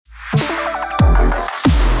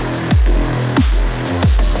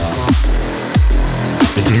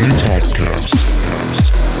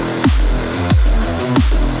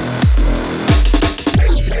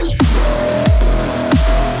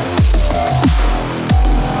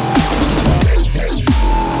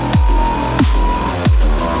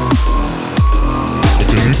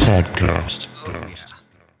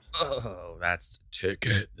That's the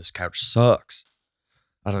ticket. This couch sucks.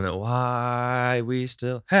 I don't know why we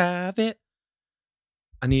still have it.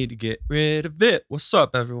 I need to get rid of it. What's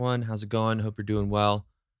up, everyone? How's it going? Hope you're doing well.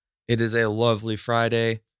 It is a lovely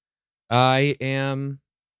Friday. I am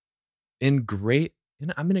I'm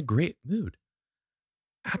in a great mood.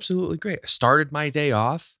 Absolutely great. I started my day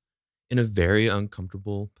off in a very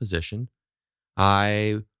uncomfortable position.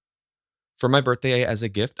 I, for my birthday as a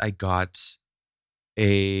gift, I got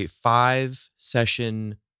a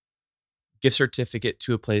 5-session gift certificate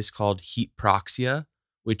to a place called Heat Proxia,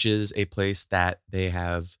 which is a place that they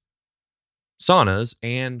have saunas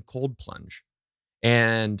and cold plunge.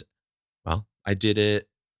 And well, I did it.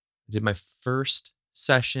 I did my first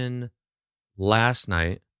session last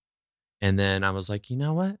night, and then I was like, you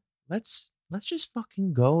know what? Let's just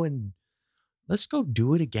fucking go and let's go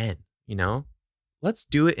do it again. You know, let's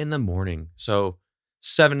do it in the morning. So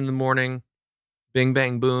 7 in the morning, bing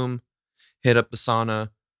bang boom, hit up the sauna,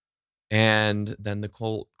 and then the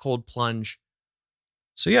cold plunge.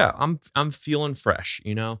 So yeah, I'm feeling fresh,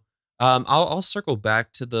 you know. I'll circle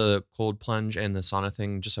back to the cold plunge and the sauna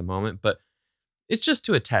thing in just a moment, but it's just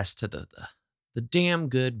to attest to the damn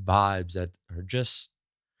good vibes that are just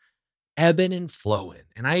ebbing and flowing.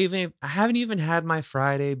 And I haven't even had my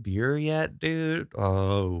Friday beer yet, dude.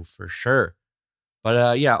 Oh, for sure.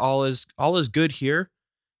 But yeah, all is good here.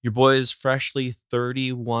 Your boy is freshly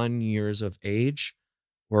 31 years of age.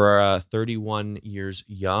 We're 31 years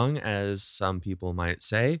young, as some people might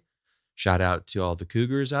say. Shout out to all the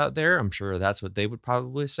cougars out there. I'm sure that's what they would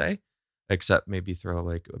probably say, except maybe throw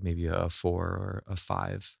like maybe a 4 or a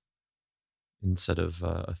 5 instead of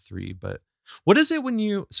a 3. But what is it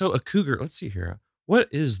when so a cougar, let's see here. What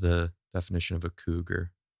is the definition of a cougar?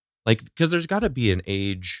 Like, because there's got to be an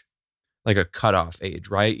age, like a cutoff age,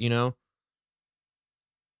 right? You know,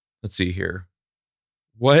 let's see here.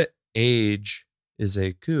 What age is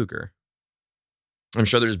a cougar? I'm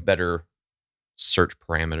sure there's better search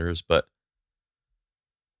parameters, but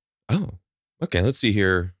oh, okay. Let's see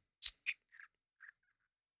here.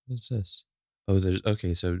 What's this? Oh, there's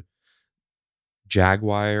okay. So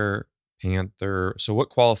jaguar, panther. So what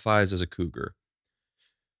qualifies as a cougar?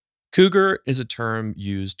 Cougar is a term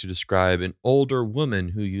used to describe an older woman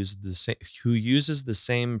who uses the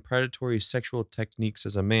same predatory sexual techniques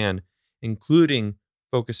as a man, including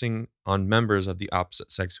focusing on members of the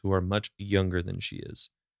opposite sex who are much younger than she is.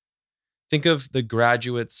 Think of The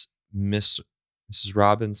Graduate's Mrs.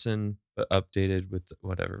 Robinson, but updated with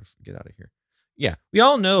whatever. Get out of here. Yeah, we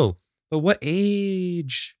all know, but what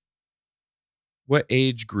age? What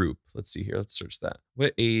age group? Let's see here. Let's search that.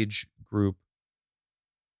 What age group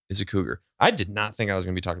is a cougar? I did not think I was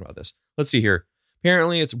going to be talking about this. Let's see here.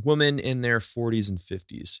 Apparently, it's women in their 40s and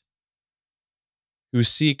 50s who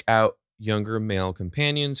seek out younger male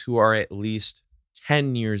companions who are at least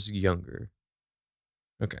 10 years younger.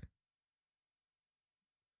 Okay.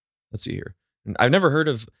 Let's see here. And I've never heard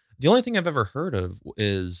of, the only thing I've ever heard of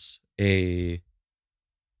is a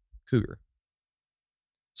cougar.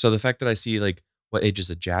 So the fact that I see like what age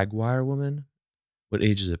is a jaguar woman? What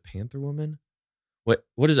age is a panther woman?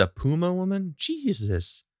 What is a puma woman?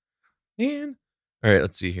 Jesus. Man. All right,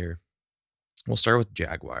 let's see here. We'll start with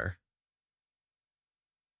jaguar.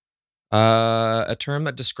 A term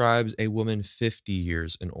that describes a woman 50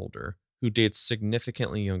 years and older who dates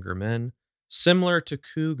significantly younger men, similar to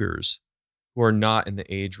cougars who are not in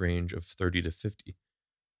the age range of 30 to 50,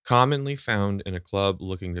 commonly found in a club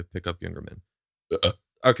looking to pick up younger men.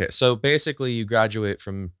 Okay, so basically you graduate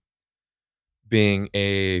from being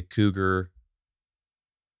a cougar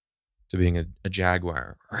to being a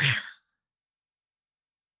jaguar.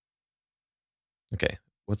 Okay,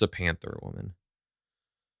 what's a panther woman?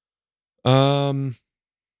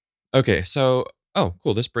 Okay, so oh,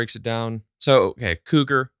 cool. This breaks it down. So, okay,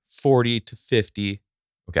 cougar 40 to 50.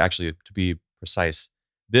 Okay, actually to be precise,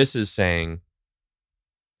 this is saying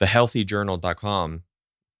thehealthyjournal.com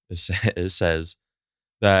says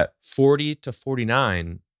that 40 to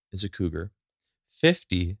 49 is a cougar,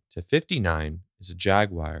 50 to 59 is a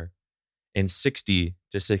jaguar, and 60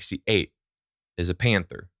 to 68 is a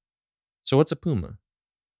panther. So what's a puma?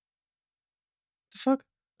 The fuck?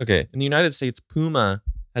 Okay, in the United States, puma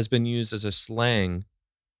has been used as a slang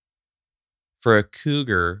for a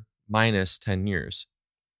cougar minus 10 years.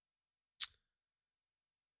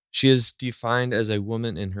 She is defined as a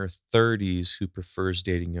woman in her 30s who prefers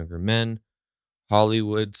dating younger men.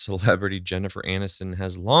 Hollywood celebrity Jennifer Aniston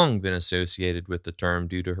has long been associated with the term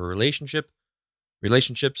due to her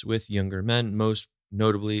relationships with younger men, most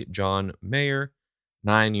notably John Mayer,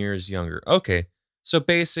 9 years younger. Okay, so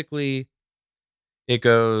basically it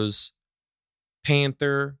goes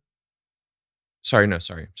panther, Sorry, no,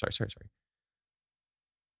 sorry.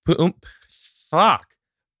 Pum fuck.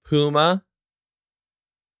 Puma,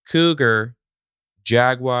 cougar,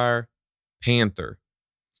 jaguar, panther.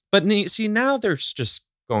 But see, now they're just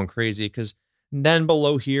going crazy because then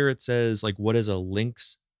below here it says, like, what is a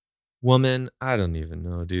lynx woman? I don't even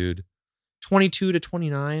know, dude. 22 to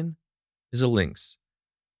 29 is a lynx.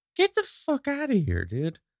 Get the fuck out of here,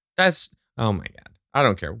 dude. That's, oh my God. I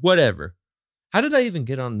don't care. Whatever. How did I even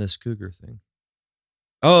get on this cougar thing?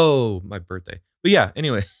 Oh, my birthday. But yeah,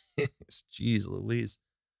 anyway. Jeez Louise.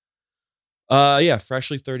 Yeah,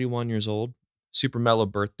 freshly 31 years old. Super mellow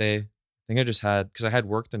birthday. I think I just had, because I had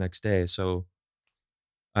work the next day. So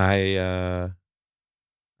I, uh,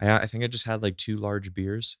 I think I just had like 2 large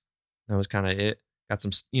beers. That was kind of it. Got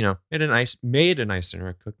some, made a nice dinner.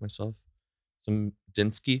 I cooked myself some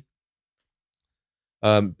Dinsky.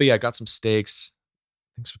 But yeah, I got some steaks.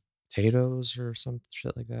 I think some potatoes or some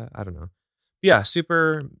shit like that. I don't know. Yeah,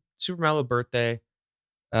 super mellow birthday.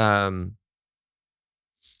 Um,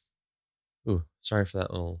 ooh, sorry for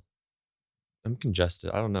that little. I'm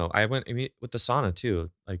congested. I don't know. I mean, with the sauna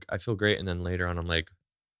too. Like I feel great, and then later on, I'm like,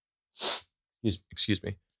 excuse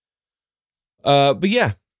me. But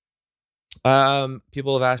yeah.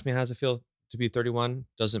 People have asked me how does it feel to be 31.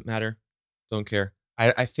 Doesn't matter. Don't care.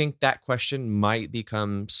 I think that question might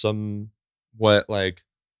become somewhat like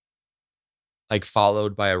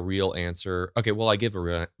followed by a real answer. Okay, well, I give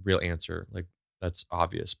a real answer. Like that's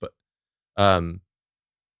obvious, but um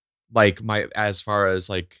like my as far as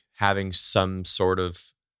like having some sort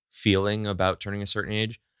of feeling about turning a certain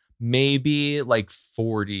age, maybe like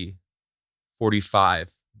 40,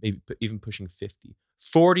 45, maybe even pushing 50.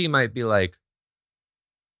 40 might be like,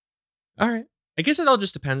 all right. I guess it all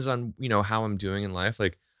just depends on, how I'm doing in life.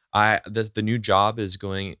 Like the new job is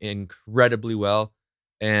going incredibly well,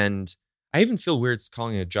 and I even feel weird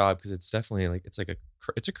calling it a job because it's definitely like it's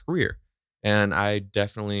a career. And I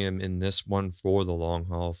definitely am in this one for the long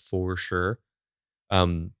haul for sure.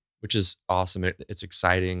 Which is awesome. It's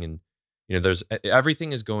exciting, and there's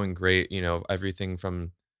everything is going great, everything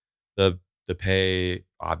from the the pay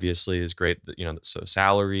obviously is great, so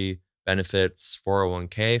salary, benefits,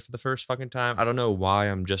 401k for the first fucking time. I don't know why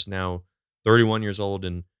I'm just now 31 years old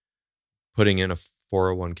and putting in a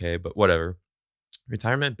 401k, but whatever.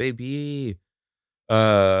 Retirement, baby.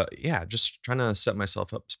 Yeah, just trying to set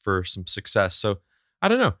myself up for some success. So, I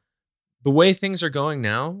don't know. The way things are going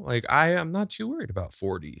now, like I am not too worried about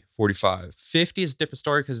 40, 45. 50 is a different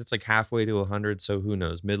story because it's like halfway to 100, so who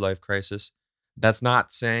knows, midlife crisis. That's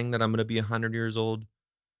not saying that I'm going to be 100 years old.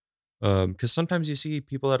 Cuz sometimes you see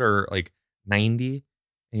people that are like 90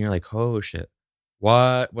 and you're like, "Oh shit.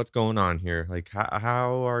 What's going on here? Like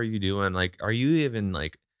how are you doing? Like are you even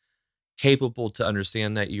like capable to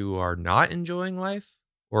understand that you are not enjoying life,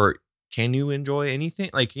 or can you enjoy anything?"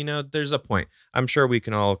 Like, there's a point. I'm sure we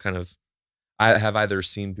can all kind of I have either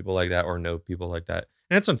seen people like that or know people like that.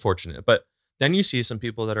 And it's unfortunate. But then you see some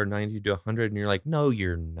people that are 90 to 100 and you're like, no,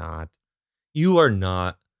 you're not. You are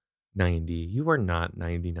not 90. You are not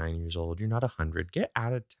 99 years old. You're not 100. Get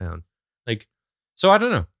out of town. Like, so I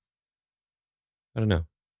don't know. I don't know.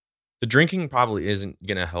 The drinking probably isn't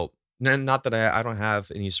going to help. Not that I don't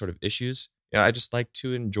have any sort of issues. Yeah, I just like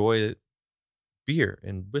to enjoy beer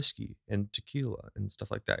and whiskey and tequila and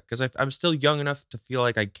stuff like that because I'm still young enough to feel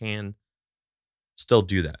like I can still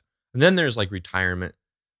do that. And then there's like retirement.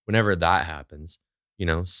 Whenever that happens,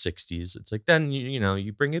 60s, it's like then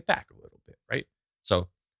you bring it back a little bit, right? So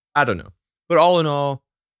I don't know. But all in all,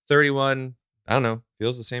 31, I don't know,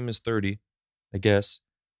 feels the same as 30, I guess.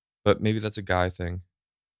 But maybe that's a guy thing.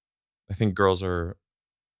 I think girls are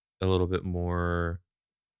a little bit more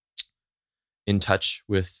in touch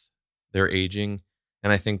with their aging.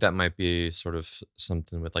 And I think that might be sort of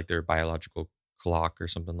something with like their biological clock or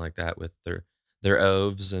something like that with their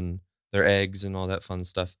oves and their eggs and all that fun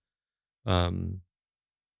stuff. Um,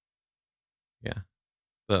 yeah.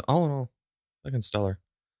 But all in all, fucking stellar.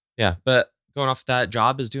 Yeah. But going off that,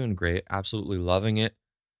 job is doing great. Absolutely loving it.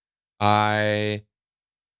 I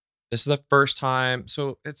This is the first time.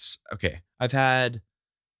 So it's okay. I've had,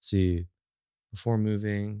 let's see, before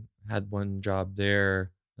moving, had one job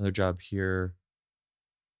there, another job here,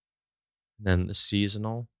 and then the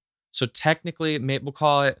seasonal. So technically, we'll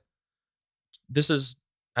call it. This is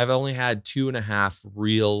I've only had 2.5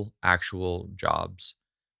 real actual jobs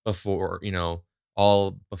before.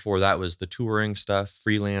 All before that was the touring stuff,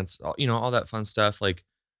 freelance, all that fun stuff. Like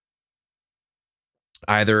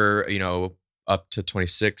either up to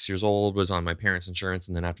 26 years old was on my parents' insurance,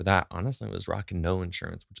 and then after that, honestly, I was rocking no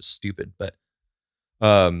insurance, which is stupid. But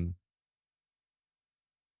um,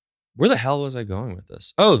 where the hell was I going with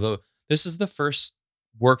this? Oh, this is the first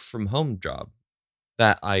work from home job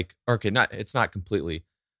that like okay, not it's not completely.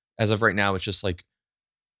 As of right now, it's just like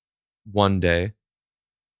one day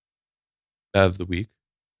of the week.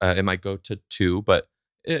 It might go to two, but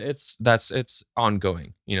it's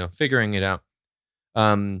ongoing, figuring it out.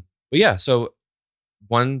 But yeah, so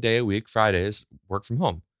one day a week, Fridays, work from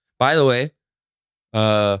home. By the way,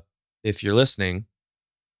 uh, if you're listening,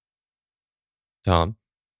 Tom,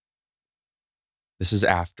 this is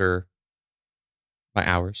after my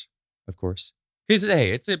hours, of course. Because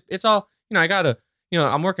hey, it's all I gotta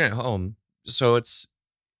I'm working at home, so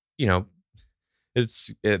you know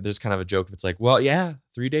there's kind of a joke if it's like, well, yeah,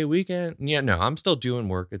 3-day weekend. Yeah, no, I'm still doing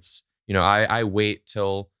work. It's I wait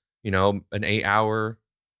till an 8 hour,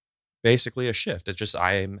 basically a shift. It's just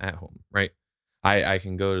I'm at home, right? I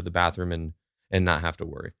can go to the bathroom and not have to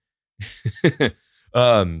worry.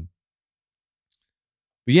 um,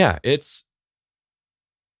 but yeah, it's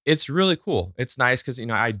really cool. It's nice because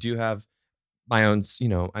I do have my own.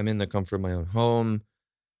 I'm in the comfort of my own home.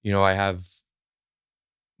 I have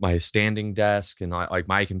my standing desk and like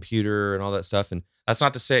my computer and all that stuff. And that's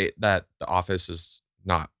not to say that the office is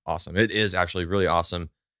not awesome. It is actually really awesome.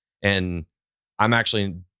 And I'm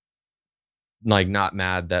actually like not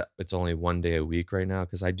mad that it's only one day a week right now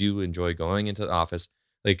because I do enjoy going into the office.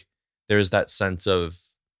 Like there's that sense of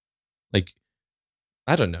like,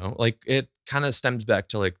 I don't know, like it kind of stems back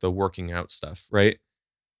to like the working out stuff, right?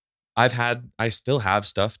 I still have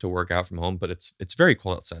stuff to work out from home, but it's very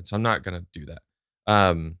cold outside, so I'm not gonna do that.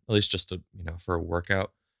 At least just to for a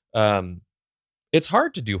workout. Um, it's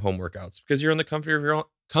hard to do home workouts because you're in the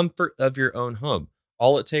comfort of your own home.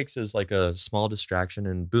 All it takes is like a small distraction,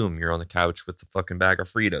 and boom, you're on the couch with the fucking bag of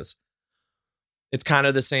Fritos. It's kind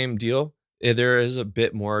of the same deal. There is a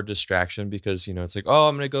bit more distraction because it's like, oh,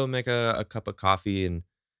 I'm gonna go make a cup of coffee, and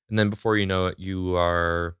then before you know it, you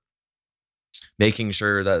are making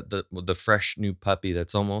sure that the fresh new puppy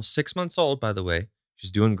that's almost 6 months old, by the way,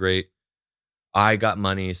 she's doing great. I got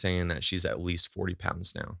money saying that she's at least 40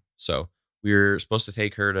 pounds now. So we're supposed to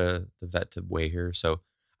take her to the vet to weigh her. So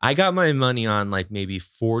I got my money on like maybe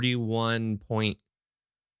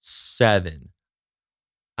 41.7.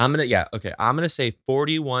 Yeah, okay. I'm gonna say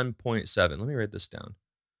 41.7. Let me write this down.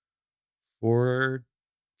 For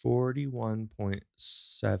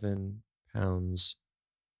 41.7 pounds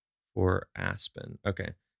for Aspen.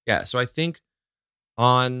 Okay. Yeah. So I think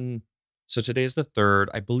on so today's the third.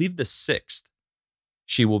 I believe the sixth,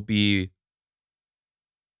 she will be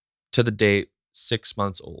to the date 6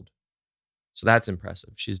 months old. So that's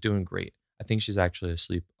impressive. She's doing great. I think she's actually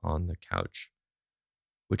asleep on the couch,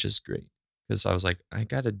 which is great. Because I was like, I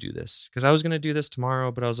gotta do this. Because I was gonna do this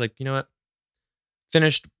tomorrow, but I was like, you know what?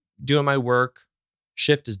 Finished doing my work.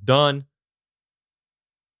 Shift is done.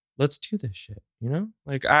 Let's do this shit.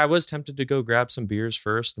 Like I was tempted to go grab some beers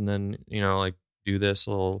first and then, like do this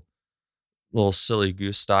little silly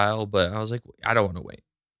goose style, but I was like, I don't want to wait.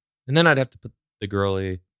 And then I'd have to put the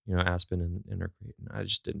girly, Aspen in her crate. And I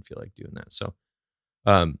just didn't feel like doing that. So,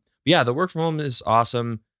 yeah, the work from home is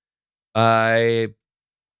awesome. I,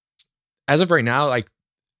 as of right now, like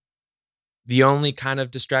the only kind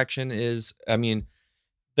of distraction is, I mean,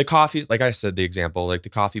 the coffee, like I said, the example, like the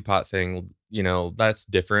coffee pot thing, that's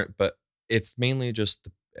different, but it's mainly just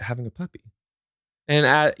having a puppy. And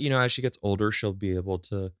as she gets older, she'll be able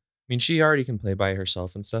to. I mean, she already can play by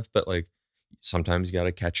herself and stuff, but like sometimes you got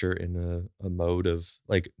to catch her in a mode of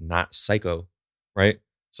like not psycho, right?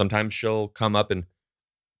 Sometimes she'll come into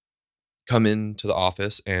the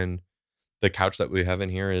office, and the couch that we have in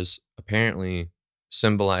here is apparently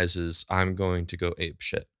symbolizes I'm going to go ape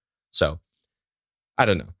shit. So I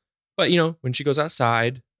don't know, but when she goes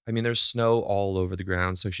outside, I mean, there's snow all over the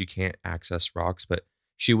ground, so she can't access rocks, but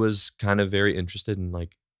she was kind of very interested in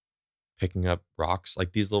like picking up rocks,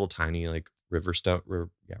 like these little tiny like river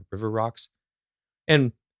rocks.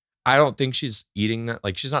 And I don't think she's eating that.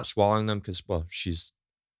 Like she's not swallowing them because well, there's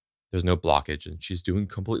no blockage and she's doing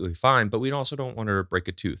completely fine. But we also don't want her to break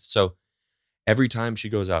a tooth. So every time she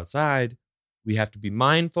goes outside, we have to be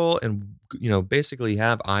mindful and basically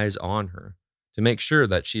have eyes on her to make sure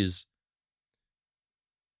that she's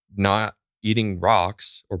not eating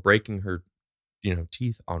rocks or breaking her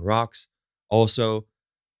teeth on rocks. Also,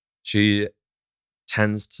 she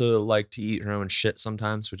tends to like to eat her own shit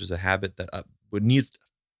sometimes, which is a habit that would needs to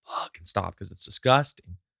fucking stop because it's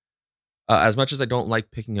disgusting. As much as I don't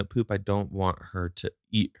like picking up poop, I don't want her to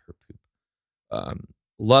eat her poop.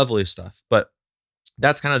 Lovely stuff, but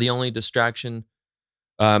that's kind of the only distraction.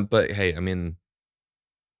 But hey, I mean,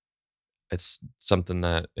 it's something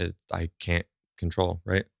that I can't control,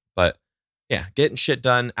 right? But yeah, getting shit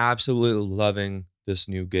done, absolutely loving this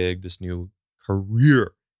new gig, this new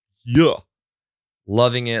career. Yeah.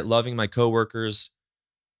 Loving it, loving my coworkers,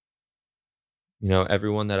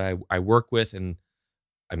 everyone that I work with. And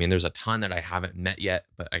I mean, there's a ton that I haven't met yet,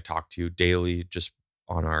 but I talk to daily just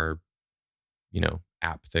on our,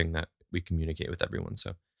 app thing that we communicate with everyone.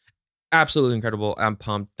 So absolutely incredible. I'm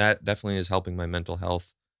pumped. That definitely is helping my mental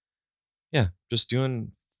health. Yeah, just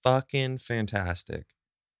doing fucking fantastic.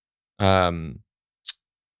 Um,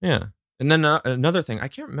 yeah. And then another thing, I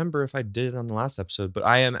can't remember if I did it on the last episode, but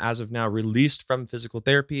I am as of now released from physical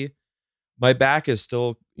therapy. My back is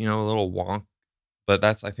still, a little wonk, but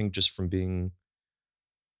that's I think just from being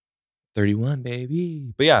 31,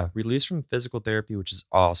 baby. But yeah, released from physical therapy, which is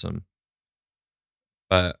awesome.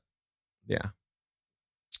 But yeah,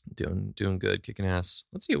 doing good, kicking ass.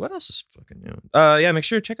 Let's see what else is fucking new. Yeah, make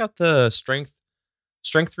sure to check out the Strength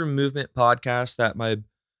Through Movement podcast that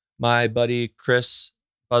my buddy Chris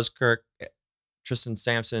Buzzkirk, Tristan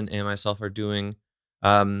Sampson, and myself are doing.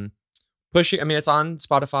 Pushing, I mean, it's on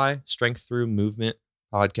Spotify, Strength Through Movement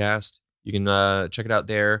podcast. You can check it out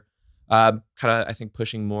there. Kind of, I think,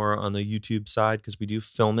 pushing more on the YouTube side because we do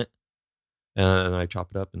film it and I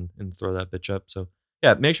chop it up and throw that bitch up. So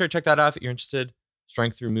yeah, make sure to check that out if you're interested.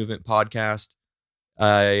 Strength Through Movement podcast.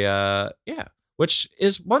 Yeah, which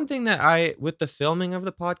is one thing that with the filming of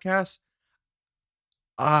the podcast,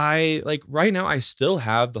 I like right now. I still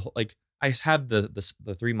have I have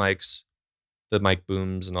the three mics, the mic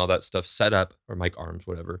booms and all that stuff set up, or mic arms,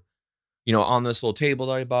 whatever. On this little table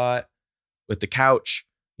that I bought with the couch.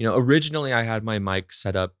 Originally I had my mic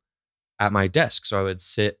set up at my desk, so I would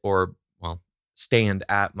sit stand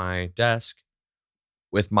at my desk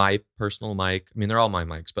with my personal mic. I mean, they're all my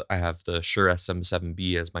mics, but I have the Shure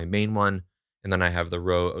SM7B as my main one, and then I have the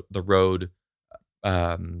Rode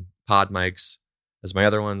pod mics as my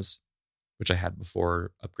other ones, which I had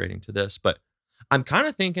before upgrading to this. But I'm kind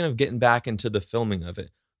of thinking of getting back into the filming of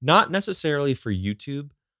it, not necessarily for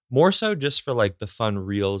YouTube, more so just for like the fun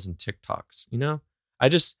reels and TikToks.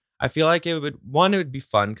 I feel like it would be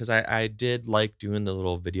fun because I did like doing the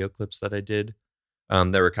little video clips that I did.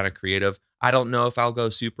 They were kind of creative. I don't know if I'll go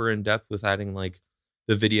super in depth with adding like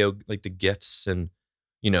the video, like the GIFs and,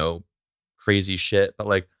 crazy shit. But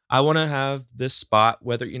like, I want to have this spot,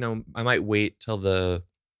 whether, I might wait till the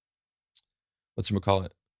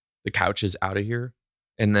couch is out of here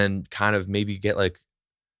and then kind of maybe get like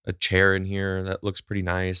a chair in here that looks pretty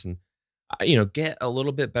nice and, get a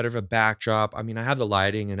little bit better of a backdrop. I mean, I have the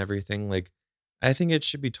lighting and everything. Like, I think it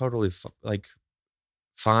should be totally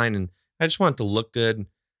fine. And I just want it to look good.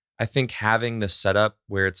 I think having the setup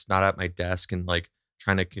where it's not at my desk and like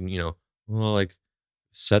trying to like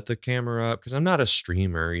set the camera up because I'm not a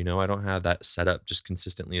streamer, I don't have that setup just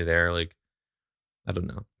consistently there. Like, I don't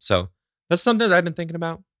know. So that's something that I've been thinking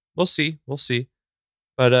about. We'll see.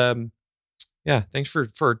 But yeah, thanks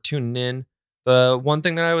for tuning in. The one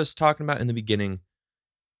thing that I was talking about in the beginning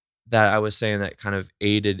that I was saying that kind of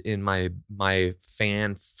aided in my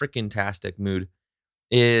fan freaking tastic mood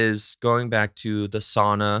is going back to the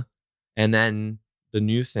sauna, and then the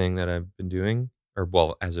new thing that I've been doing, or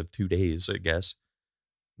well, as of 2 days, I guess.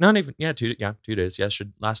 Not even 2 days.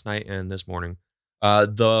 Yesterday, last night, and this morning.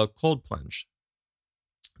 The cold plunge,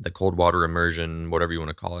 the cold water immersion, whatever you want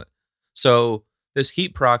to call it. So this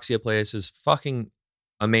heat proxia place is fucking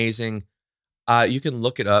amazing. You can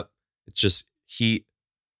look it up. It's just heat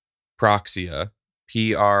proxia,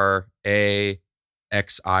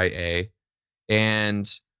 Praxia.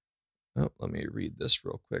 And let me read this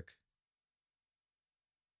real quick.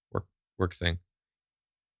 Work thing.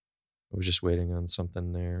 I was just waiting on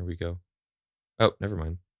something. There we go. Oh, never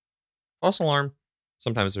mind. False alarm.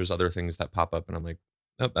 Sometimes there's other things that pop up and I'm like,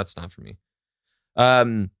 nope, that's not for me.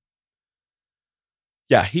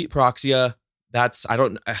 Yeah, heat proxia. I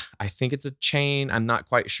think it's a chain. I'm not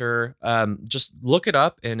quite sure. Just look it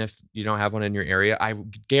up. And if you don't have one in your area, I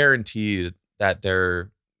guarantee that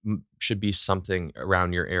there should be something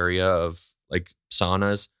around your area of like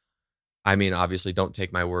saunas. I mean, obviously don't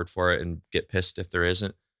take my word for it and get pissed if there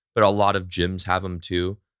isn't, but a lot of gyms have them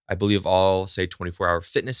too. I believe all say 24-hour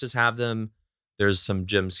fitnesses have them. There's some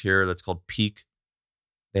gyms here that's called Peak.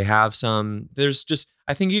 They have some.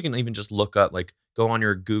 I think you can even just look up, like go on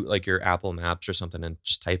your Google, like your Apple Maps or something and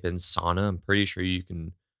just type in sauna. I'm pretty sure you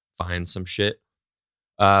can find some shit.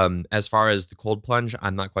 As far as the cold plunge,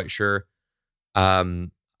 I'm not quite sure.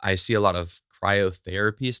 I see a lot of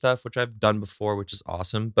cryotherapy stuff, which I've done before, which is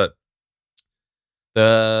awesome. But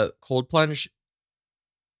the cold plunge,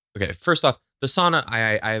 okay, first off, the sauna,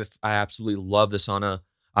 I absolutely love the sauna.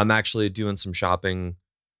 I'm actually doing some shopping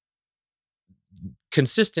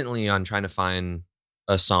consistently on trying to find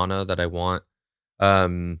a sauna that I want.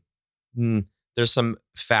 Um, mm, there's some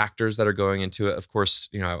factors that are going into it. Of course,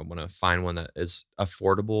 I want to find one that is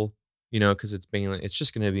affordable, because it's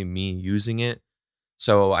just going to be me using it.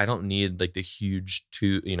 So I don't need like the huge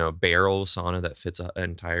barrel sauna that fits an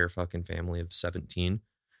entire fucking family of 17.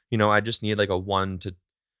 I just need like a one to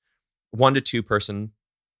two person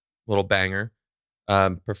little banger.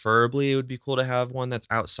 Preferably it would be cool to have one that's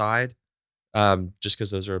outside, just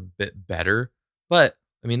because those are a bit better. But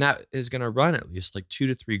I mean, that is going to run at least like 2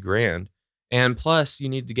 to 3 grand. And plus, you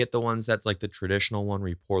need to get the ones that's like the traditional one where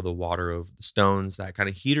you pour the water over the stones, that kind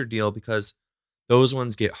of heater deal, because those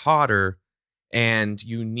ones get hotter and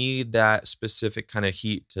you need that specific kind of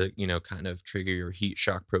heat to, kind of trigger your heat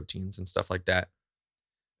shock proteins and stuff like that.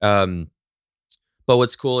 Um, but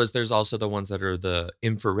what's cool is there's also the ones that are the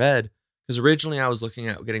infrared. Because originally I was looking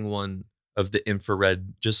at getting one of the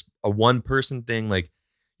infrared, just a one person thing. Like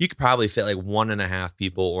you could probably fit like one and a half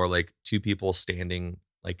people or like two people standing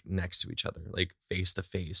like next to each other, like face to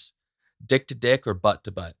face, dick to dick or butt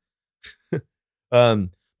to butt.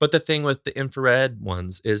 um, but the thing with the infrared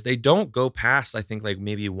ones is they don't go past, I think, like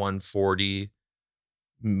maybe 140,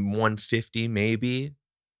 150 maybe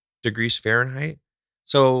degrees Fahrenheit.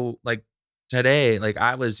 So like today, like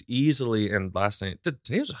I was easily, and last night,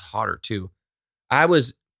 today was hotter too. I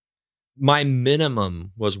was, my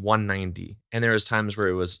minimum was 190, and there was times where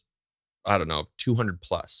it was, I don't know, 200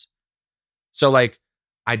 plus. So like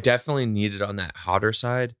I definitely needed on that hotter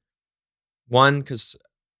side. One, because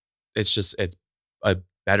it's a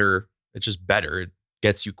better, it's just better. It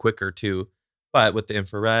gets you quicker too. But with the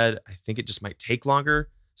infrared, I think it just might take longer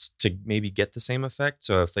to maybe get the same effect.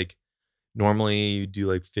 So if like normally you do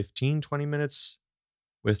like 15, 20 minutes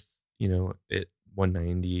with, it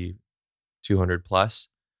 190, 200 plus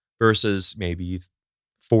versus maybe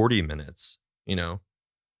 40 minutes,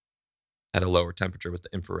 at a lower temperature with the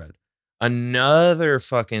infrared. Another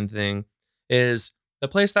fucking thing is the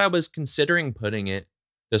place that I was considering putting it,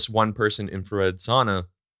 this one person infrared sauna,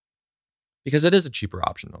 because it is a cheaper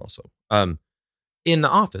option also. In the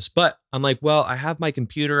office. But I'm like, well, I have my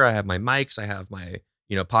computer, I have my mics, I have my,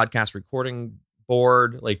 podcast recording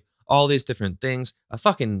board, like all these different things. A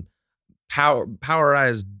fucking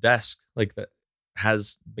powerized desk like that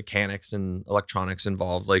has mechanics and electronics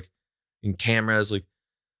involved, like in cameras. Like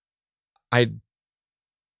I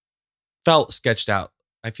felt sketched out.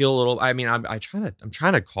 I feel a little. I mean, I'm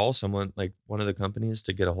trying to call someone like one of the companies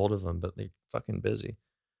to get a hold of them, but they're fucking busy.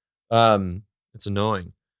 It's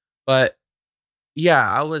annoying, but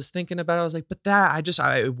yeah, I was thinking about it. I was like, but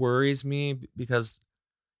it worries me because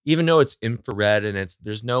even though it's infrared and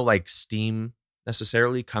there's no like steam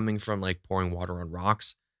necessarily coming from like pouring water on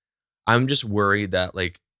rocks, I'm just worried that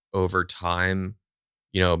like over time,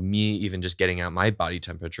 me even just getting out my body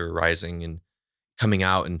temperature rising and coming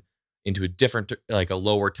out and into a different, like a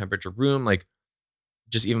lower temperature room, like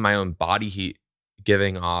just even my own body heat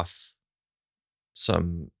giving off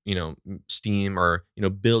some, steam or,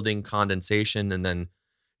 building condensation. And then,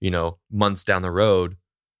 months down the road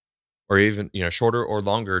or even, shorter or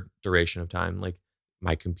longer duration of time, like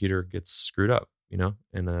my computer gets screwed up,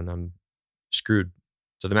 and then I'm screwed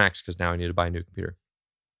to the max because now I need to buy a new computer.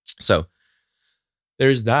 So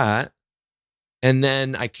there's that. And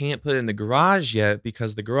then I can't put it in the garage yet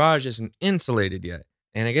because the garage isn't insulated yet.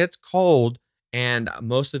 And it gets cold. And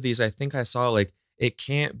most of these, I think I saw like it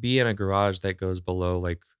can't be in a garage that goes below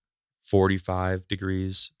like 45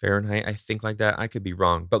 degrees Fahrenheit. I think like that. I could be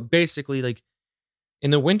wrong. But basically, like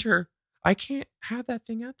in the winter, I can't have that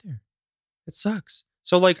thing out there. It sucks.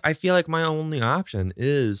 So like I feel like my only option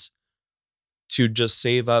is to just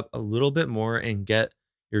save up a little bit more and get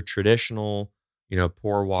your traditional,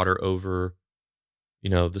 pour water over,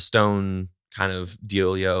 the stone kind of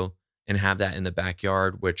dealio and have that in the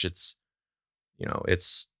backyard, which it's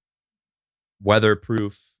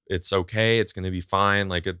weatherproof. It's okay. It's going to be fine.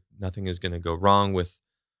 Like nothing is going to go wrong with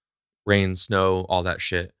rain, snow, all that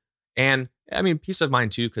shit. And I mean, peace of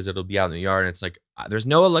mind too, because it'll be out in the yard. And it's like, there's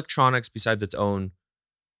no electronics besides its own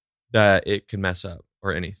that it can mess up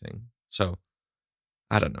or anything. So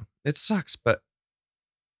I don't know. It sucks, but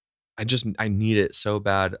I need it so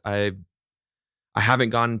bad. I haven't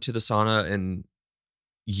gone to the sauna in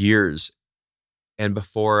years. And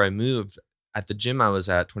before I moved at the gym I was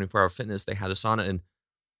at, 24 Hour Fitness, they had a sauna. And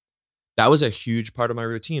that was a huge part of my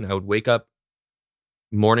routine. I would wake up,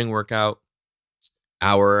 morning workout,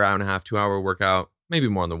 hour and a half, 2 hour workout, maybe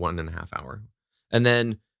more than 1.5 hour. And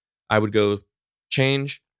then I would go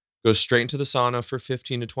change, go straight into the sauna for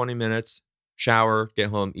 15 to 20 minutes, shower, get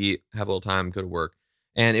home, eat, have a little time, go to work.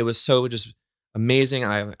 And it was so just amazing.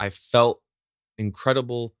 I felt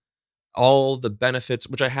incredible. all the benefits,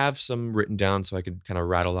 which I have some written down so I could kind of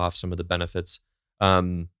rattle off some of the benefits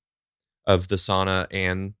um, of the sauna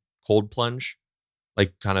and cold plunge,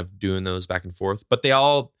 like kind of doing those back and forth. But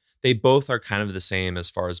they both are kind of the same as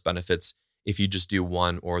far as benefits if you just do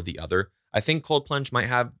one or the other. I think cold plunge might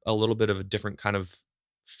have a little bit of a different kind of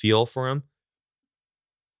feel for him.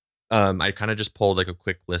 I kind of just pulled like a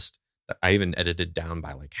quick list that I even edited down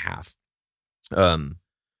by like half um,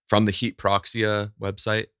 from the Heat Proxia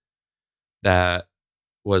website that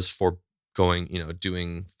was for going,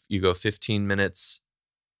 doing, you go 15 minutes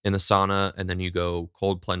in the sauna and then you go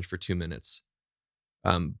cold plunge for 2 minutes.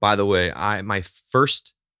 By the way, my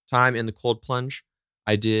first time in the cold plunge,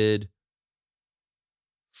 I did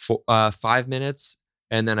 5 minutes,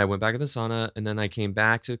 and then I went back in the sauna, and then I came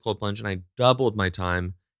back to the cold plunge, and I doubled my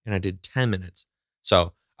time, and I did 10 minutes.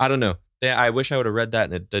 So I don't know. I wish I would have read that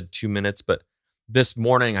and it did 2 minutes, but this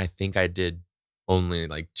morning I think I did only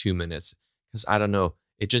like 2 minutes because I don't know.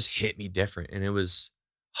 It just hit me different, and it was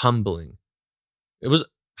humbling. It was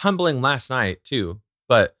humbling last night too,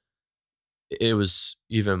 but it was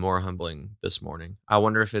even more humbling this morning. I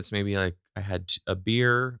wonder if it's maybe like I had a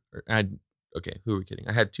beer. Or okay, who are we kidding?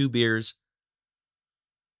 I had 2 beers.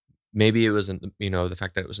 Maybe it was in the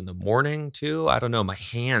fact that it was in the morning too. I don't know. My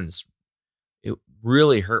hands, it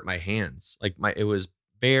really hurt my hands. Like it was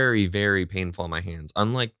very, very painful on my hands,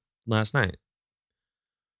 unlike last night.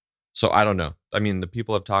 So I don't know. I mean, the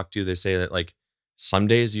people I've talked to, they say that like some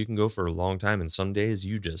days you can go for a long time and some days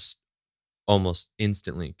you just almost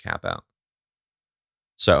instantly cap out.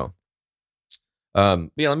 So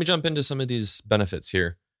yeah, let me jump into some of these benefits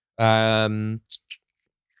here. Um,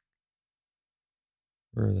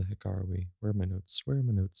 where the heck are we? Where are my notes? Where are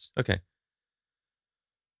my notes? Okay.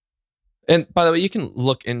 And by the way, you can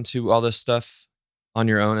look into all this stuff on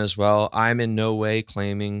your own as well. I'm in no way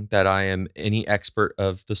claiming that I am any expert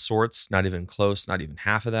of the sorts, not even close, not even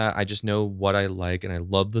half of that. I just know what I like and I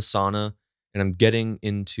love the sauna and I'm getting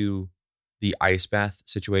into the ice bath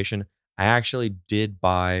situation. I actually did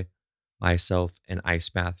buy myself an ice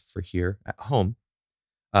bath for here at home.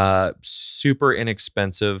 Super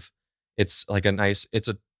inexpensive. It's like it's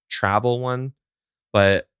a travel one,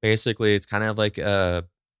 but basically it's kind of like a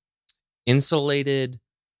insulated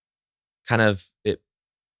it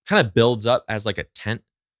kind of builds up as like a tent.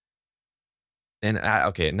 And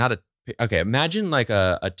okay, not a okay, imagine like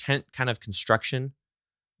a tent kind of construction,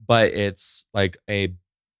 but it's like a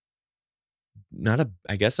not a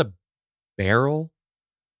I guess a barrel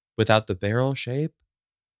without the barrel shape.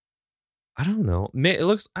 I don't know. It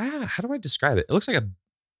looks how do I describe it? It looks like a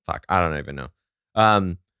fuck. I don't even know.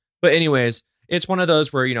 Um, but anyways, it's one of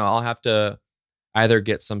those where I'll have to either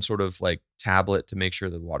get some sort of like tablet to make sure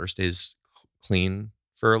the water stays clean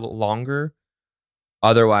for a little longer.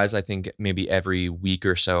 Otherwise, I think maybe every week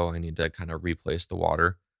or so I need to kind of replace the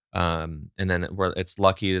water. And then it's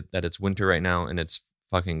lucky that it's winter right now and it's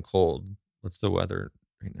fucking cold. What's the weather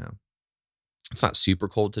right now? It's not super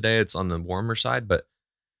cold today. It's on the warmer side, but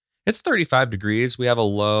it's 35 degrees. We have a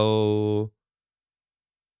low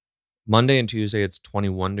Monday and Tuesday. It's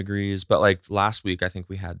 21 degrees. But like last week, I think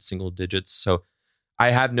we had single digits. So I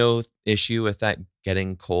have no issue with that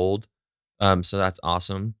getting cold. So that's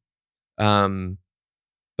awesome.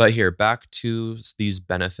 But here, back to these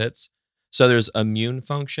benefits. So there's immune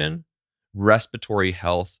function, respiratory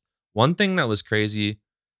health. One thing that was crazy,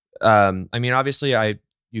 I mean, obviously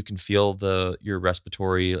you can feel your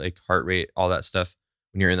respiratory, like heart rate, all that stuff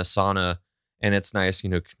when you're in the sauna. And it's nice,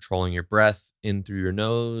 controlling your breath in through your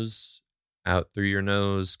nose, out through your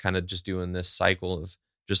nose, kind of just doing this cycle of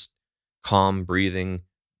just calm breathing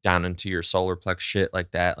down into your solar plex shit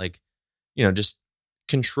like that. Like, just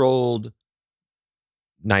controlled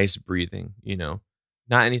nice breathing,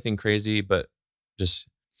 not anything crazy, but just,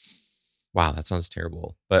 wow, that sounds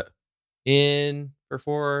terrible. But in for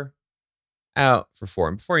 4, out for 4.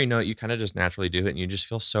 And before you know it, you kind of just naturally do it and you just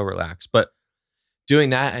feel so relaxed. But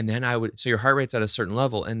doing that, and then so your heart rate's at a certain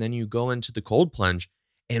level, and then you go into the cold plunge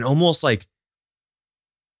and almost like,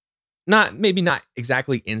 maybe not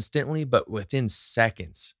exactly instantly, but within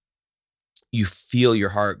seconds, you feel your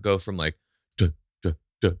heart go from like, duh, duh,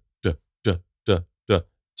 duh, duh, duh, duh, duh,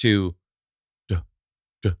 to duh,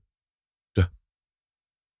 duh, duh,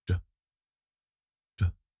 duh, duh,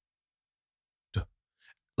 duh.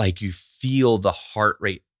 Like you feel the heart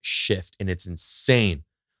rate shift and it's insane.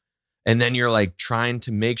 And then you're like trying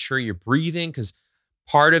to make sure you're breathing because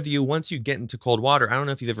part of you, once you get into cold water, I don't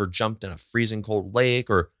know if you've ever jumped in a freezing cold lake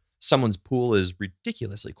or someone's pool is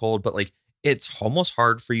ridiculously cold, but like it's almost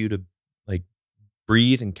hard for you to like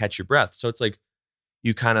breathe and catch your breath. So it's like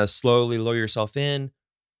you kind of slowly lower yourself in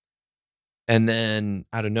And then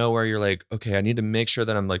out of nowhere, you're like, okay, I need to make sure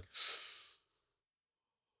that I'm like,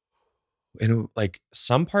 and like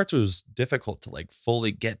some parts it was difficult to like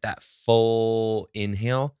fully get that full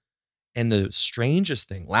inhale. And the strangest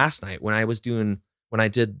thing last night when I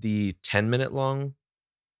did the 10-minute long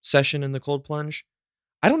session in the cold plunge,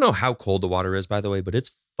 I don't know how cold the water is, by the way, but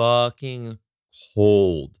it's fucking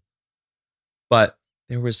cold. But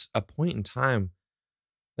there was a point in time,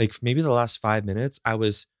 like maybe the last 5 minutes, I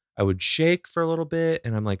would shake for a little bit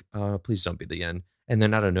and I'm like, please don't be the end. And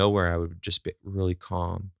then out of nowhere, I would just be really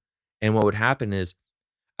calm. And what would happen is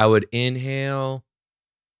I would inhale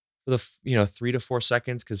for the 3 to 4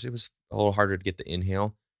 seconds because it was a little harder to get the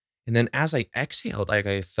inhale. And then as I exhaled, like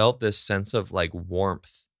I felt this sense of like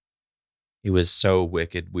warmth. It was so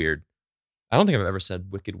wicked weird. I don't think I've ever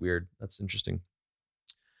said wicked weird. That's interesting.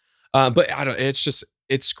 But I don't.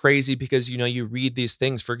 It's crazy because you read these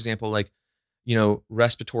things. For example, like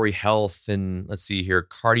respiratory health and let's see here,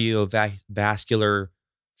 cardiovascular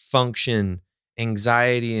function,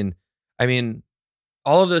 anxiety, and I mean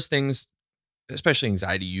all of those things, especially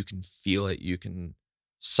anxiety. You can feel it. You can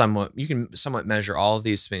somewhat measure all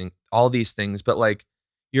these things, but like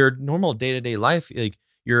your normal day to day life, like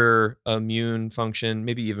your immune function,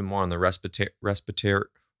 maybe even more on the respiratory.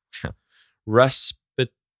 respiratory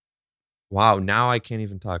Wow, now I can't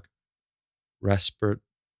even talk. Respir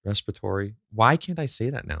respiratory. Why can't I say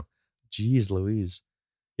that now? Jeez Louise.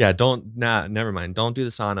 Yeah, never mind. Don't do the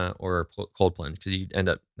sauna or cold plunge because you end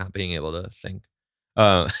up not being able to think.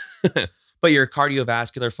 Uh, but your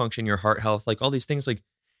cardiovascular function, your heart health, like all these things, like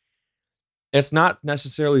it's not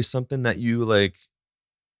necessarily something that you like.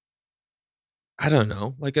 I don't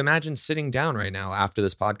know. Like imagine sitting down right now after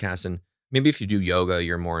this podcast, and maybe if you do yoga,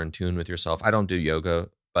 you're more in tune with yourself. I don't do yoga,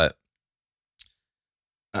 but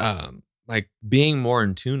like being more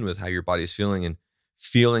in tune with how your body's feeling and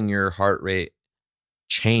feeling your heart rate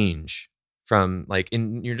change from like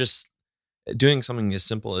in you're just doing something as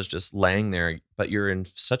simple as just laying there, but you're in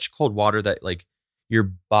such cold water that like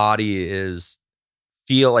your body is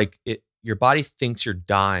feel like it your body thinks you're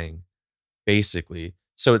dying basically,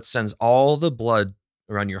 so it sends all the blood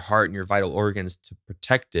around your heart and your vital organs to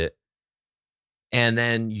protect it, and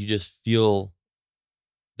then you just feel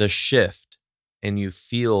the shift and you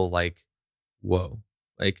feel like, whoa,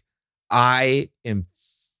 like I am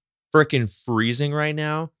freaking freezing right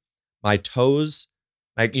now. My toes,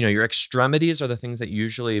 like, your extremities are the things that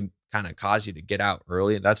usually kind of cause you to get out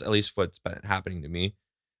early. That's at least what's been happening to me.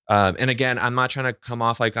 And again, I'm not trying to come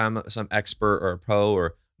off like I'm some expert or a pro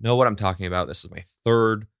or know what I'm talking about. This is my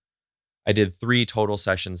third. I did 3 total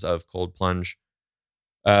sessions of cold plunge.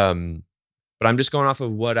 Um, but I'm just going off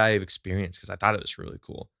of what I've experienced because I thought it was really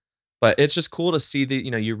cool. But it's just cool to see that,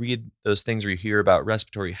 you read those things or you hear about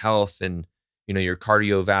respiratory health and, your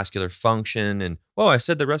cardiovascular function and, oh, I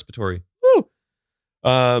said the respiratory, woo,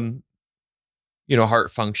 um, heart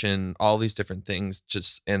function, all these different things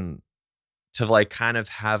just, and to like kind of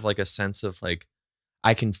have like a sense of like,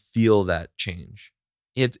 I can feel that change.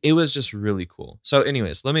 It was just really cool. So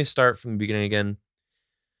anyways, let me start from the beginning again.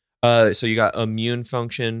 So you got immune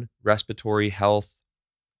function, respiratory health,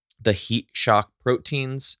 the heat shock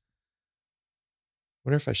proteins.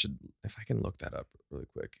 Wonder if I can look that up really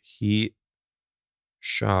quick. Heat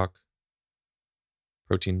shock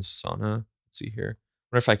protein sauna. Let's see here.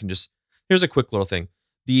 Wonder if I can here's a quick little thing.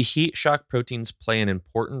 The heat shock proteins play an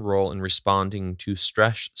important role in responding to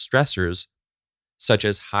stressors such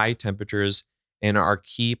as high temperatures and are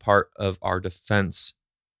key part of the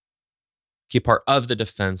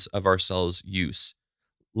defense of our cells use.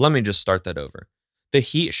 Let me just start that over. The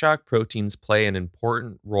heat shock proteins play an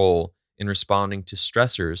important role in responding to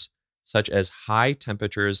stressors such as high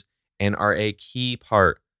temperatures and are a key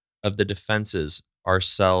part of the defenses our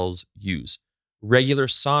cells use. Regular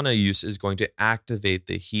sauna use is going to activate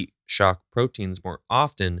the heat shock proteins more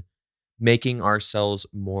often, making our cells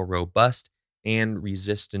more robust and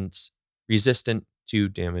resistant to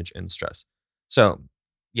damage and stress. So,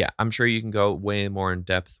 yeah, I'm sure you can go way more in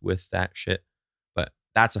depth with that shit, but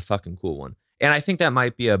that's a fucking cool one. And I think that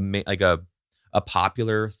might be a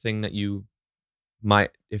popular thing that you might,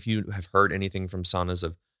 if you have heard anything from saunas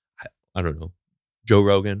of, I don't know, Joe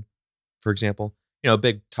Rogan, for example, a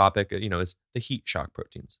big topic, is the heat shock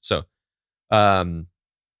proteins. So, um,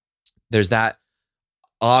 there's that.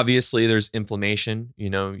 Obviously, there's inflammation.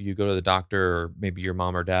 You go to the doctor, or maybe your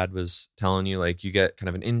mom or dad was telling you, like, you get kind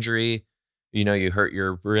of an injury, you hurt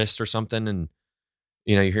your wrist or something, and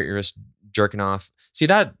you hurt your wrist jerking off. See,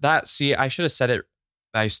 I should have said it.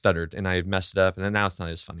 I stuttered and I messed it up, and then now it's not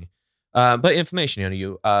as funny. But inflammation,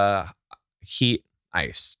 heat.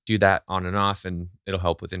 ice. Do that on and off, and it'll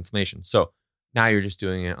help with inflammation. So now you're just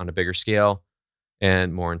doing it on a bigger scale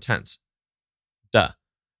and more intense. Duh.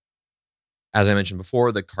 As I mentioned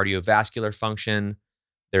before, the cardiovascular function,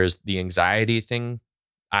 there's the anxiety thing.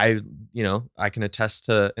 I, I can attest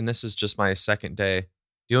to, and this is just my second day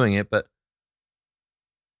doing it, but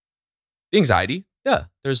the anxiety, yeah,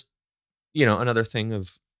 there's, another thing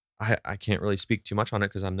of, I can't really speak too much on it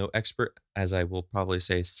because I'm no expert, as I will probably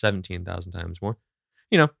say 17,000 times more.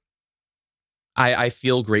 You know, I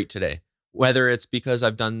feel great today, whether it's because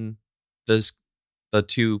I've done this, the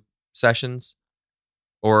 2 sessions,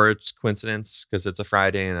 or it's coincidence because it's a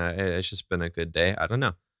Friday and it's just been a good day. I don't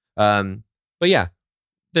know. But yeah,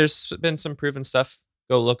 there's been some proven stuff.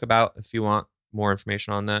 Go look about if you want more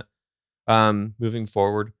information on that. Moving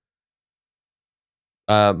forward,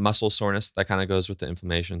 muscle soreness, that kind of goes with the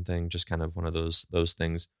inflammation thing. Just kind of one of those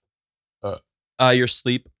things. Your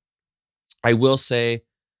sleep. I will say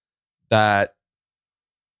that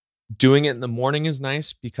doing it in the morning is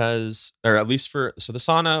nice because, or at least so the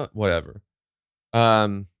sauna, whatever.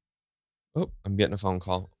 Oh, I'm getting a phone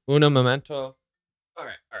call. Uno momento. All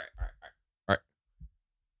right.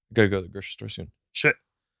 Gotta go to the grocery store soon. Shit.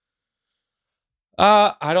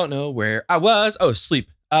 I don't know where I was. Oh,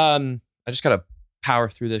 sleep. I just gotta power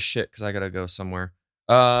through this shit because I gotta go somewhere.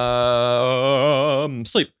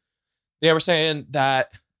 Sleep. They were saying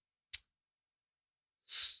that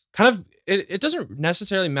kind of it doesn't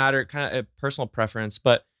necessarily matter, kind of a personal preference,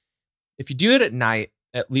 but if you do it at night,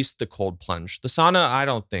 at least the cold plunge. The sauna, I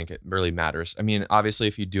don't think it really matters. I mean, obviously,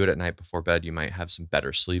 if you do it at night before bed, you might have some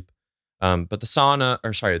better sleep. But the sauna,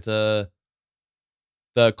 or sorry, the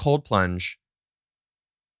cold plunge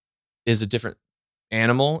is a different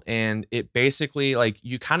animal, and it basically, like,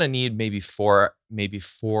 you kind of need maybe 4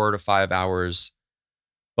 to 5 hours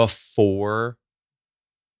before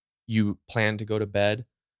you plan to go to bed,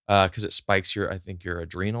 because it spikes I think your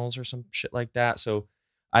adrenals or some shit like that. So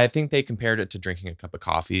I think they compared it to drinking a cup of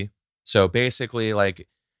coffee. So basically, like,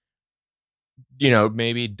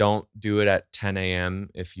 maybe don't do it at 10 a.m.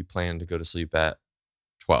 if you plan to go to sleep at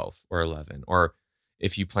 12 or 11, or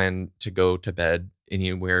if you plan to go to bed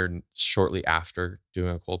anywhere shortly after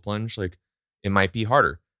doing a cold plunge, like, it might be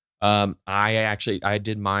harder. I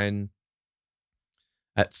did mine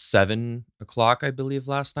at 7 o'clock, I believe,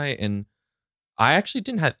 last night, and I actually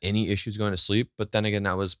didn't have any issues going to sleep. But then again,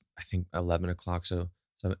 that was, I think, 11 o'clock. So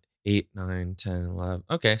 7, 8, 9, 10, 11.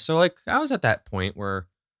 Okay. So, like, I was at that point where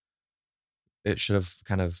it should have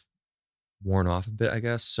kind of worn off a bit, I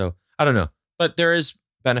guess. So I don't know, but there is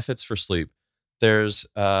benefits for sleep. There's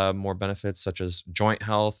more benefits such as joint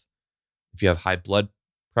health. If you have high blood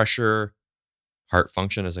pressure, heart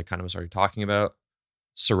function, as I kind of was already talking about,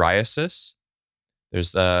 psoriasis.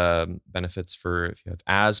 There's benefits for if you have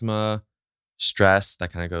asthma, stress,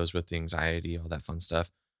 that kind of goes with the anxiety, all that fun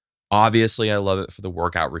stuff. Obviously, I love it for the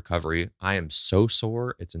workout recovery. I am so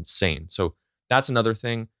sore. It's insane. So that's another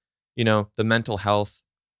thing, the mental health.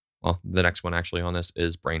 Well, the next one actually on this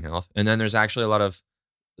is brain health. And then there's actually a lot of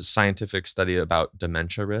scientific study about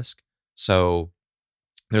dementia risk. So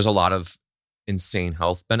there's a lot of insane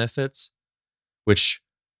health benefits, which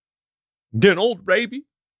I'm getting old, baby,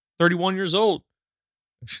 31 years old.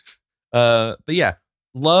 But yeah,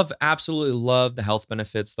 absolutely love the health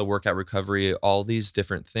benefits, the workout recovery, all these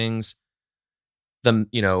different things. The,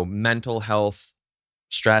 mental health,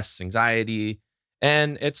 stress, anxiety,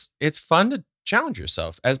 and it's fun to challenge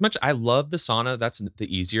yourself. As much I love the sauna, that's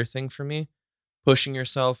the easier thing for me. Pushing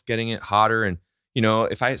yourself, getting it hotter, and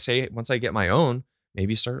if I say once I get my own,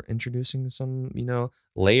 maybe start introducing some,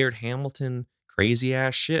 layered Hamilton crazy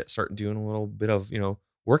ass shit. Start doing a little bit of,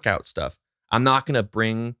 workout stuff. I'm not gonna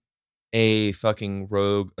bring a fucking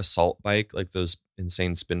rogue assault bike, like those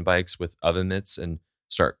insane spin bikes with oven mitts, and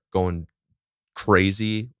start going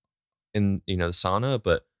crazy in, the sauna.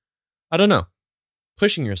 But I don't know.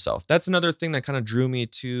 Pushing yourself. That's another thing that kind of drew me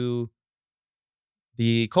to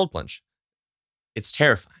the cold plunge. It's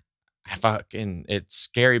terrifying. It's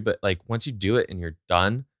scary, but, like, once you do it and you're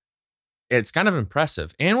done, it's kind of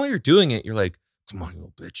impressive. And while you're doing it, you're like, come on, you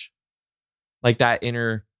little bitch. Like, that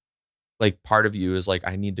inner, like, part of you is like,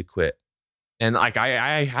 I need to quit. And, like,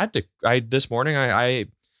 I had to, this morning, I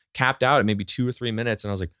capped out at maybe 2 or 3 minutes, and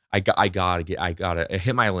I was like, I gotta, it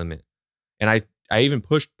hit my limit. And I even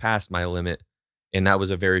pushed past my limit, and that was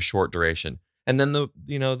a very short duration. And then the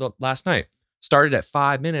last night started at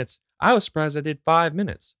 5 minutes. I was surprised I did 5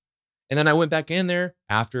 minutes. And then I went back in there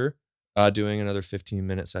after doing another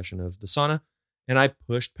 15-minute session of the sauna, and I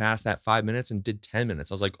pushed past that 5 minutes and did 10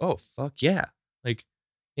 minutes. I was like, oh, fuck yeah. Like,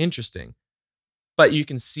 interesting. But you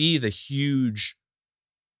can see the huge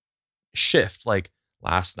shift. Like,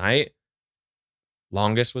 Last night,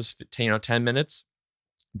 longest was 10 minutes.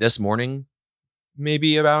 This morning,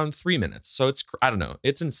 maybe about 3 minutes. So I don't know.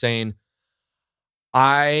 It's insane.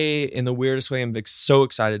 In the weirdest way, I'm so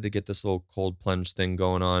excited to get this little cold plunge thing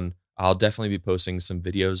going on. I'll definitely be posting some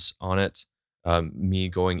videos on it. Me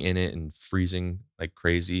going in it and freezing like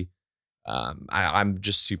crazy. I'm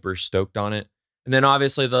just super stoked on it. And then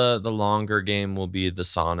obviously the longer game will be the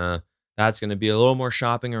sauna. That's going to be a little more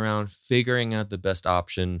shopping around, figuring out the best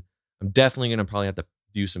option. I'm definitely going to probably have to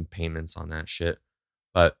do some payments on that shit.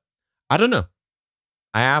 But I don't know.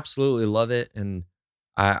 I absolutely love it. And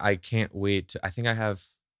I can't wait I think I have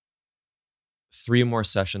 3 more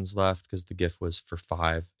sessions left because the gift was for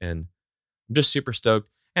 5. And I'm just super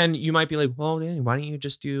stoked. And you might be like, well, Danny, why don't you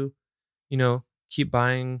just keep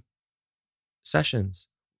buying sessions?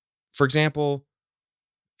 For example,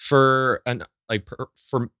 for an like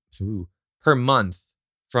per month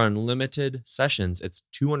for unlimited sessions, it's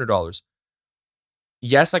 $200.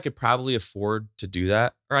 Yes, I could probably afford to do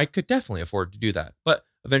that, or I could definitely afford to do that. But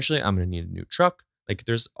eventually I'm going to need a new truck. Like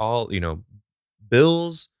there's all,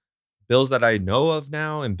 bills, bills that I know of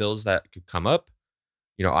now and bills that could come up.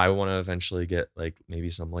 I want to eventually get like maybe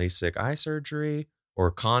some LASIK eye surgery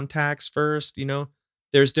or contacts first.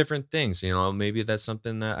 There's different things, maybe that's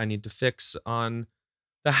something that I need to fix on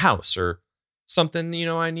the house or something,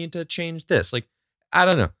 I need to change this. Like, I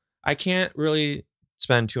don't know. I can't really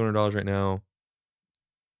spend $200 right now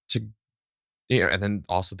to, and then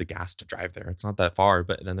also the gas to drive there. It's not that far,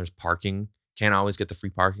 but then there's parking. Can't always get the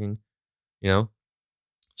free parking, you know?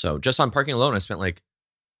 So just on parking alone, I spent like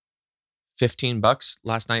 $15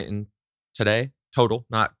 last night and today total,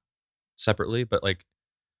 not separately, but like,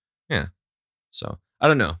 yeah. So I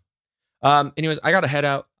don't know. Anyways, I gotta head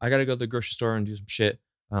out. I gotta go to the grocery store and do some shit.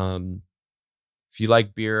 If you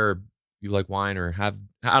like beer or you like wine or have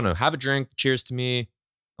a drink, cheers to me.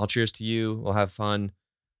 I'll cheers to you. We'll have fun.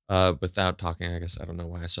 Without talking, I guess I don't know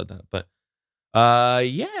why I said that, but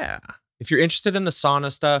yeah. If you're interested in the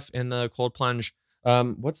sauna stuff and the cold plunge,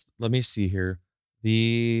 let me see here.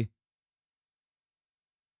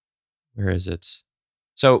 Where is it?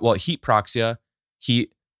 So, well, heat proxia,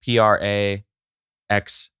 heat Praxia,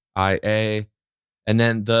 and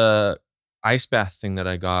then the ice bath thing that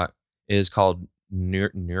I got is called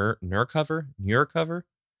Nurecover, Nurecover.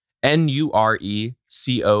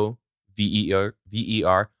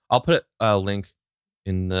 I'll put a link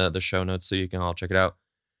in the show notes so you can all check it out.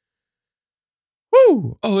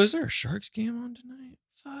 Woo! Oh, is there a Sharks game on tonight?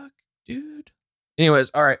 Fuck, dude. Anyways,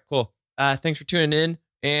 all right, cool. Thanks for tuning in,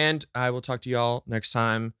 and I will talk to y'all next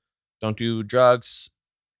time. Don't do drugs.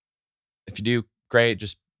 If you do, great.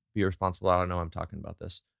 Just be responsible. I don't know. I'm talking about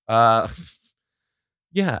this.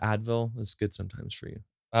 Yeah, Advil is good sometimes for you.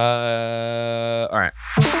 All right.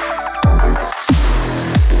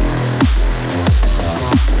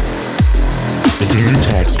 The Daily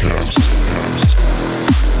Podcast.